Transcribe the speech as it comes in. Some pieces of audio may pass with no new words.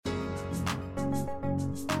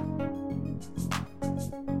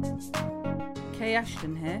Kay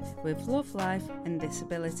Ashton here with Love, Life and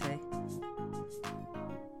Disability.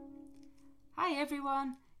 Hi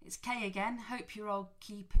everyone, it's Kay again. Hope you're all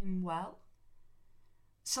keeping well.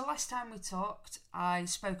 So last time we talked, I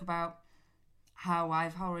spoke about how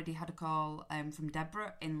I've already had a call from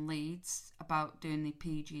Deborah in Leeds about doing the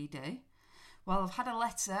PGD. Well, I've had a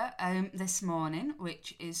letter this morning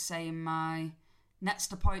which is saying my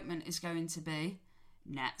next appointment is going to be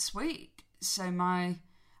next week. So my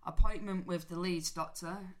appointment with the Leeds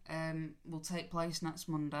doctor will take place next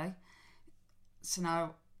Monday. So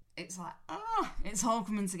now it's like, it's all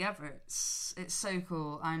coming together. It's so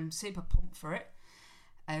cool. I'm super pumped for it.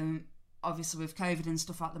 Obviously with COVID and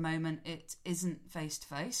stuff at the moment, it isn't face to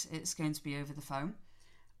face. It's going to be over the phone.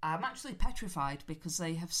 I'm actually petrified because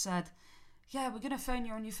they have said, yeah, we're going to phone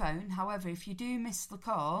you on your phone. However, if you do miss the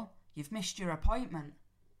call, you've missed your appointment.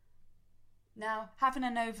 Now, having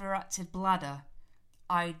an overactive bladder,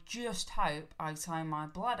 I just hope I time my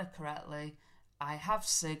bladder correctly, I have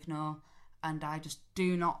signal, and I just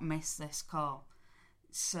do not miss this call.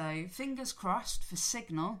 So, fingers crossed for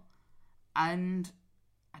signal, and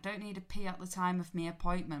I don't need a pee at the time of my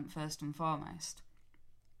appointment, first and foremost.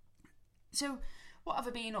 So, what have I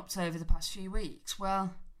been up to over the past few weeks?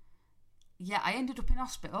 Well, yeah, I ended up in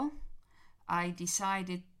hospital. I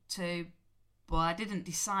didn't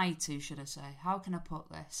decide to, should I say. How can I put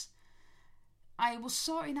this? I was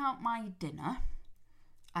sorting out my dinner,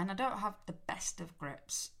 and I don't have the best of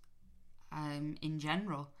grips in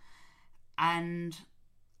general. And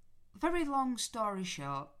very long story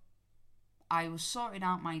short, I was sorting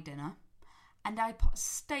out my dinner, and I put a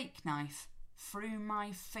steak knife through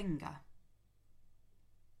my finger.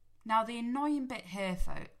 Now, the annoying bit here,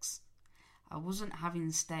 folks, I wasn't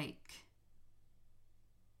having steak.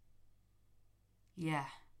 Yeah,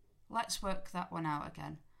 let's work that one out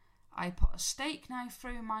again. I put a steak knife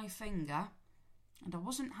through my finger and I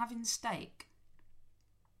wasn't having steak.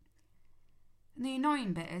 And the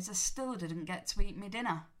annoying bit is I still didn't get to eat my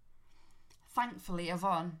dinner. Thankfully,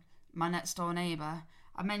 Yvonne, my next door neighbour,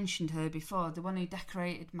 I mentioned her before, the one who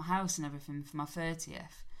decorated my house and everything for my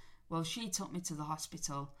 30th. Well, she took me to the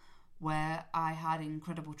hospital where I had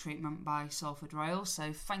incredible treatment by Salford Royal,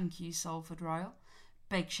 so thank you, Salford Royal.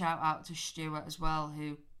 Big shout out to Stuart as well,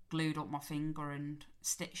 who glued up my finger and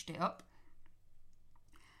stitched it up.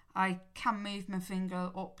 I can move my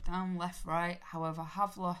finger up, down, left, right. However, I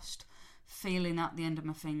have lost feeling at the end of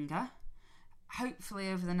my finger. Hopefully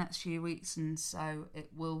over the next few weeks and so it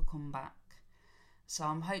will come back. So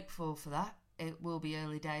I'm hopeful for that. It will be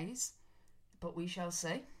early days, but we shall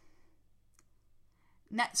see.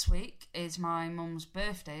 Next week is my mum's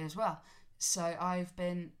birthday as well. So I've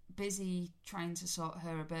been busy trying to sort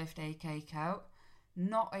her a birthday cake out.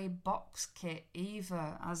 Not a box kit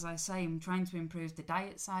either. As I say, I'm trying to improve the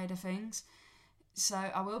diet side of things. So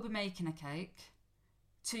I will be making a cake.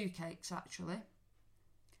 2 cakes actually.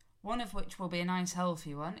 One of which will be a nice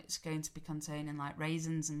healthy one. It's going to be containing like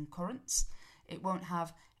raisins and currants. It won't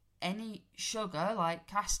have any sugar like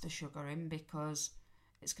caster sugar in because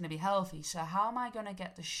it's going to be healthy. So how am I going to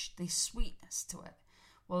get the sweetness to it?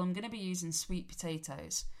 Well, I'm going to be using sweet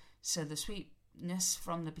potatoes. So the sweetness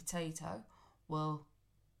from the potato will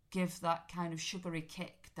give that kind of sugary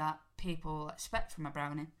kick that people expect from a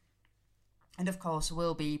brownie. And of course, I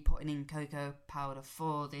will be putting in cocoa powder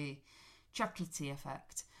for the chocolatey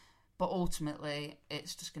effect. But ultimately,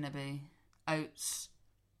 it's just going to be oats,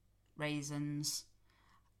 raisins,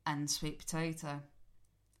 and sweet potato.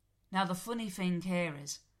 Now, the funny thing here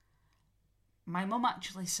is, my mum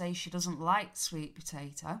actually says she doesn't like sweet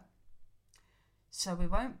potato, so we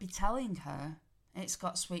won't be telling her it's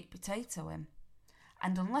got sweet potato in.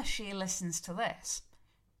 And unless she listens to this,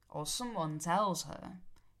 or someone tells her,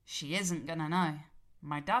 she isn't going to know.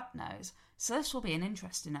 My dad knows, so this will be an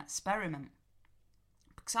interesting experiment.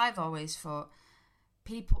 Because I've always thought,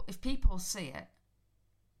 if people see it,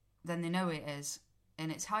 then they know it is,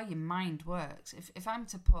 and it's how your mind works. If I'm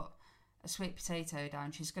to put a sweet potato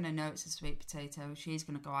down, she's going to know it's a sweet potato. She's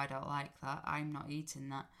going to go, I don't like that, I'm not eating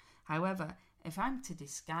that. However, if I'm to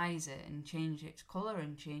disguise it and change its colour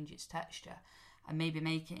and change its texture and maybe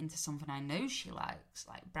make it into something I know she likes,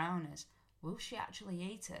 like brownies, will she actually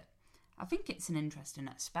eat it? I think it's an interesting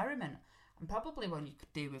experiment and probably one you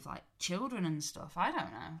could do with like children and stuff. I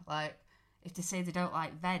don't know. Like if they say they don't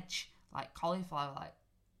like veg, like cauliflower, like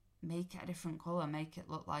make it a different colour, make it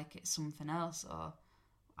look like it's something else, or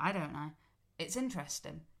I don't know. It's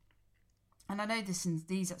interesting. And I know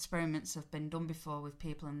these experiments have been done before with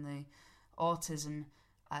people in the autism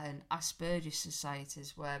and Asperger's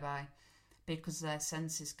societies, whereby because their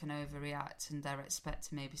senses can overreact and they're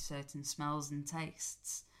expecting maybe certain smells and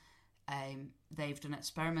tastes, They've done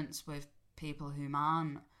experiments with people who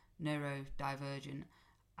aren't neurodivergent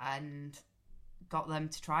and got them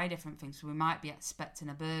to try different things. So we might be expecting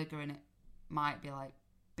a burger and it might be like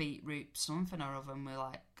beetroot something or other, and we're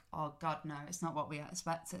like, oh god, no, it's not what we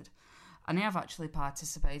expected. And I have actually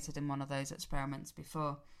participated in one of those experiments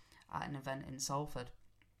before at an event in Salford,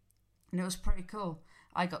 and it was pretty cool.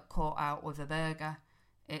 I got caught out with a burger.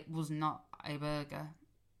 It was not a burger,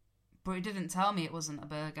 but it didn't tell me it wasn't a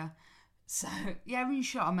burger. So yeah, in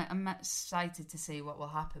short, I'm excited to see what will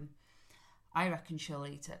happen. I reckon she'll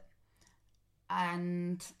eat it.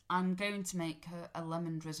 And I'm going to make her a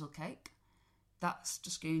lemon drizzle cake. That's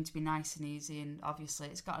just going to be nice and easy, and obviously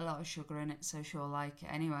it's got a lot of sugar in it, so she'll like it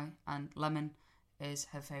anyway, and lemon is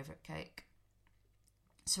her favourite cake.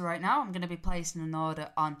 So right now I'm going to be placing an order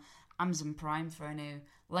on Amazon Prime for a new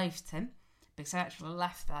lathe tin, because I actually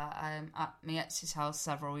left that at my ex's house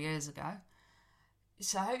several years ago.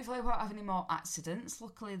 So hopefully I won't have any more accidents.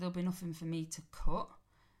 Luckily there'll be nothing for me to cut.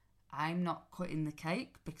 I'm not cutting the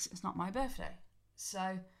cake because it's not my birthday.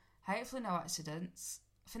 So hopefully no accidents.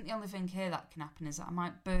 I think the only thing here that can happen is that I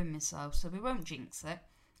might burn myself, so we won't jinx it.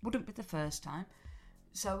 Wouldn't be the first time.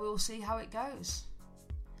 So we'll see how it goes.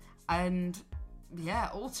 And yeah,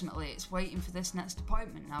 ultimately it's waiting for this next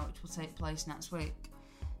appointment now, which will take place next week.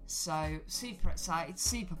 So super excited,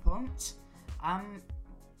 super pumped.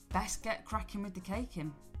 Best get cracking with the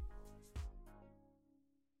caking.